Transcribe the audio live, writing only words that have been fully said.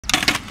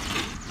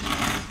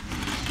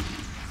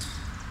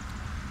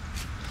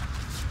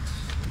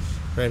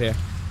Right here.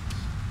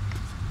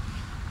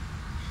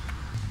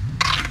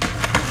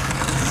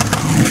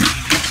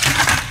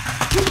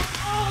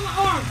 Oh, my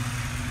arm!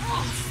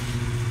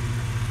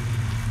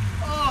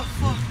 Oh,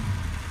 fuck.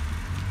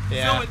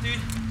 Yeah. Film it,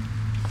 dude.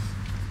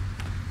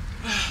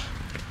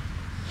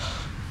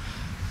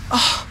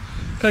 Oh,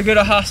 gotta go to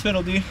the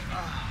hospital, dude.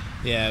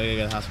 Yeah, we gotta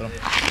go to the hospital.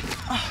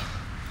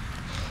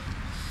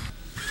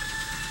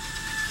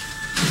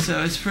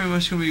 So it's pretty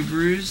much gonna be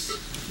bruised.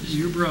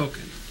 You're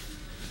broken.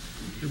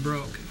 You're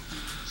broken.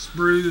 It's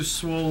bruised,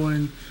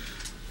 swollen,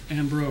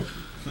 and broken.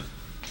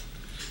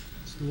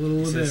 It's a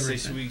little of everything.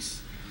 6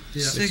 weeks.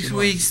 Yeah. 6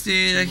 weeks,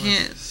 dude. I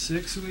can't.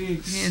 6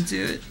 weeks. Can't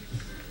do it.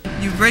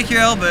 You break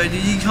your elbow,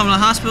 dude. You come to the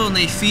hospital and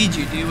they feed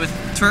you, dude, with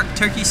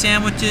turkey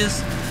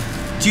sandwiches,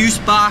 juice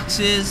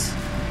boxes,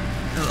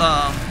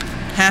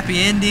 happy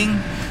ending.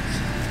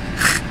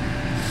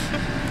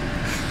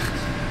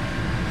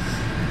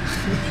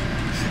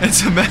 And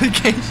some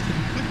medication.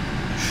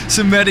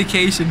 Some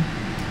medication.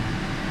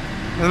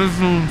 That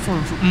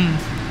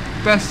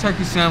is best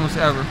turkey sandwich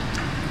ever.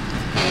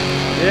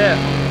 Yeah.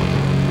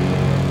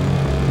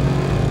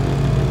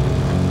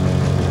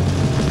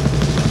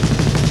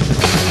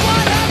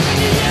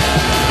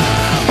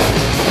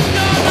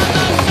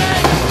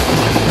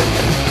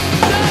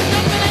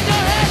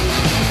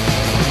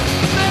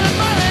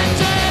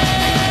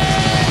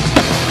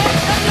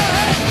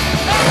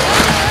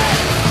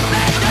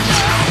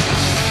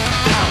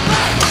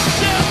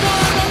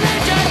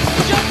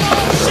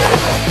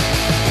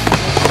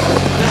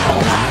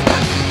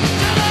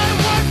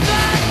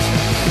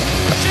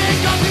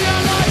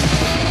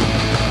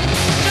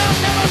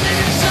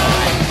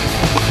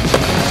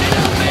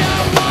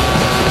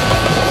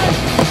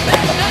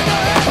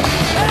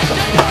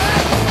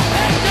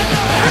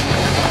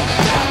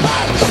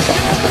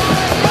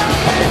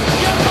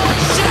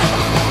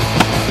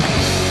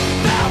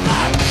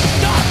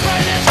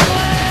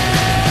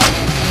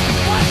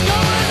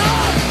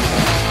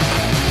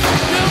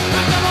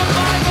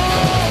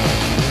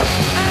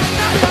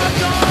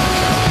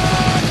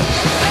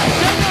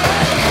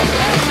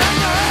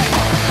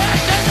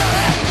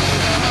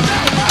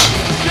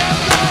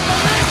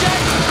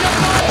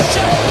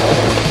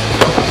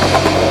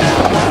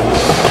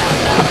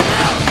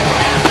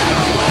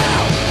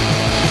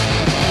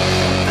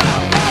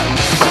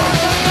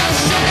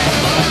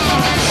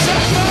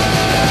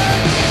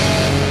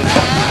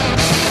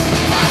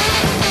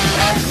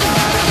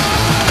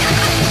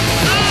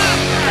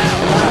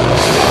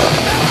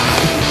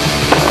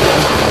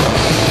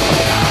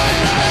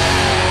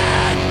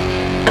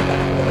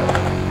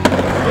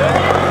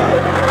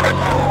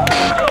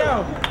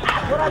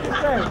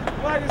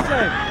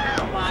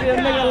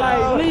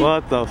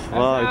 What the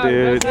fuck,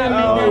 dude?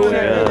 Oh,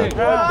 yeah.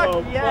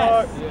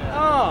 Yes.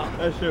 Oh.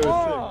 That shit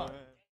was sick.